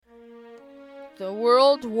The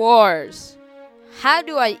World Wars. How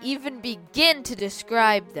do I even begin to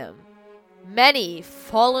describe them? Many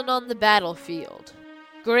fallen on the battlefield.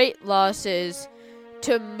 Great losses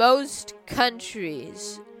to most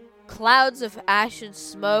countries. Clouds of ash and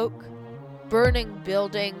smoke. Burning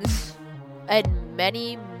buildings. And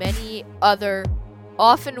many, many other,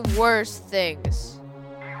 often worse things.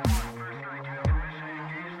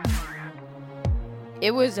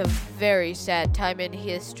 It was a very sad time in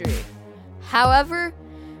history. However,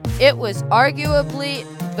 it was arguably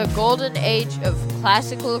the golden age of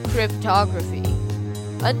classical cryptography.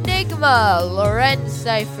 Enigma, Lorenz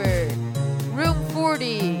cipher, Room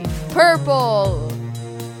 40, Purple.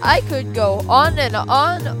 I could go on and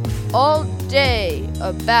on all day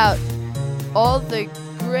about all the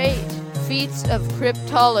great feats of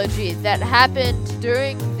cryptology that happened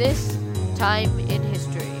during this time in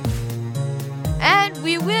history. And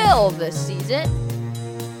we will this season,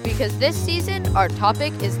 because this season our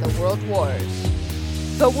topic is the World Wars.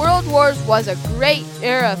 The World Wars was a great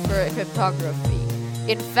era for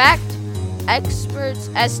cryptography. In fact, experts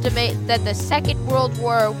estimate that the Second World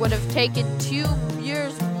War would have taken 2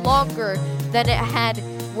 years longer than it had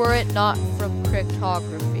were it not from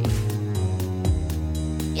cryptography.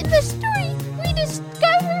 In the story, we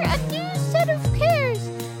discover a new set of cares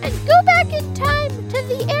and go back in time to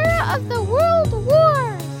the era of the World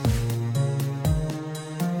Wars.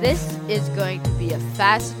 This is going to be a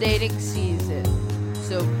fascinating season,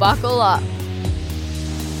 so buckle up.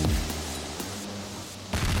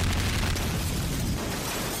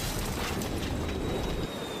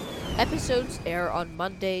 Episodes air on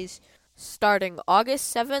Mondays, starting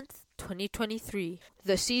August 7th, 2023.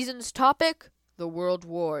 The season's topic, the World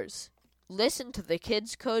Wars. Listen to the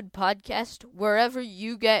Kids Code podcast wherever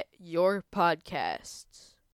you get your podcasts.